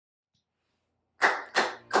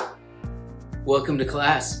Welcome to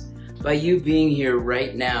class. By you being here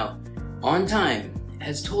right now, on time,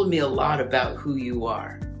 has told me a lot about who you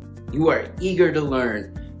are. You are eager to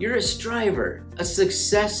learn. You're a striver, a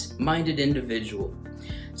success-minded individual.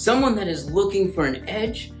 Someone that is looking for an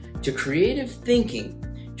edge to creative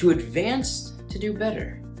thinking, to advance, to do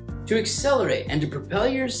better, to accelerate, and to propel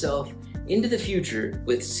yourself into the future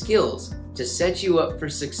with skills to set you up for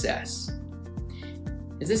success.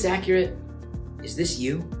 Is this accurate? Is this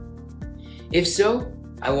you? If so,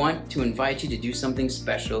 I want to invite you to do something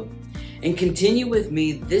special and continue with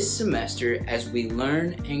me this semester as we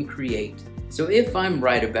learn and create. So if I'm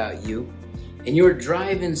right about you and your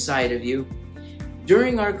drive inside of you,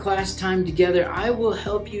 during our class time together, I will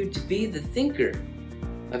help you to be the thinker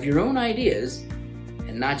of your own ideas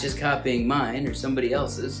and not just copying mine or somebody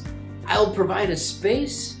else's. I'll provide a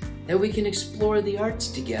space that we can explore the arts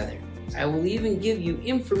together. I will even give you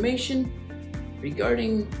information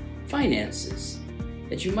regarding finances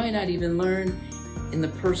that you might not even learn in the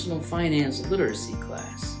personal finance literacy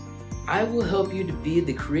class. I will help you to be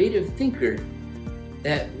the creative thinker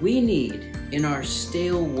that we need in our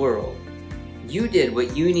stale world. You did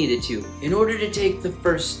what you needed to in order to take the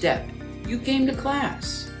first step. You came to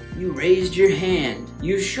class. You raised your hand.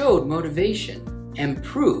 You showed motivation and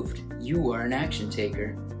proved you are an action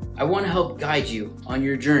taker. I want to help guide you on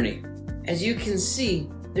your journey. As you can see,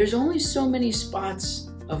 there's only so many spots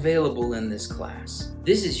available in this class.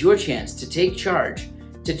 This is your chance to take charge,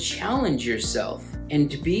 to challenge yourself, and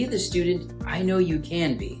to be the student I know you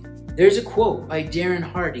can be. There's a quote by Darren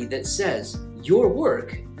Hardy that says, "Your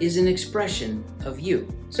work is an expression of you."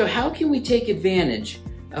 So how can we take advantage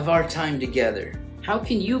of our time together? How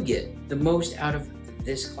can you get the most out of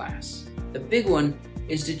this class? The big one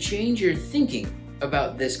is to change your thinking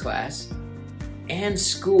about this class and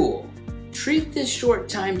school. Treat this short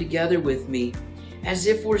time together with me as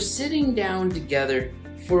if we're sitting down together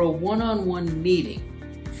for a one-on-one meeting.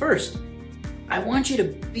 First, I want you to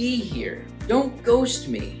be here. Don't ghost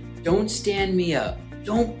me. Don't stand me up.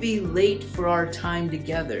 Don't be late for our time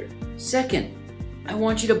together. Second, I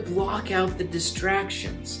want you to block out the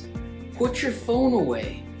distractions. Put your phone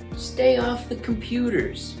away. Stay off the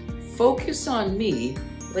computers. Focus on me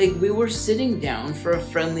like we were sitting down for a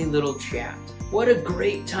friendly little chat. What a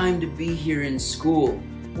great time to be here in school,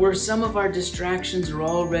 where some of our distractions are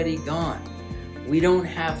already gone. We don't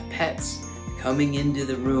have pets coming into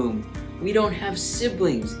the room. We don't have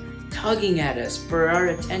siblings tugging at us for our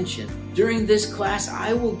attention. During this class,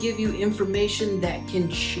 I will give you information that can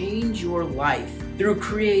change your life through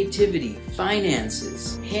creativity,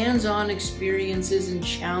 finances, hands-on experiences, and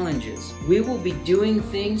challenges. We will be doing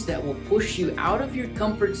things that will push you out of your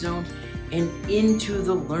comfort zone and into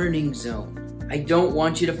the learning zone. I don't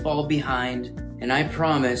want you to fall behind, and I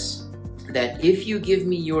promise that if you give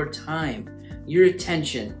me your time, your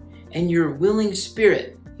attention, and your willing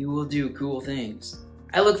spirit, you will do cool things.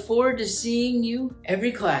 I look forward to seeing you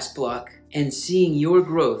every class block and seeing your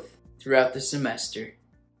growth throughout the semester.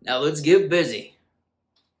 Now let's get busy.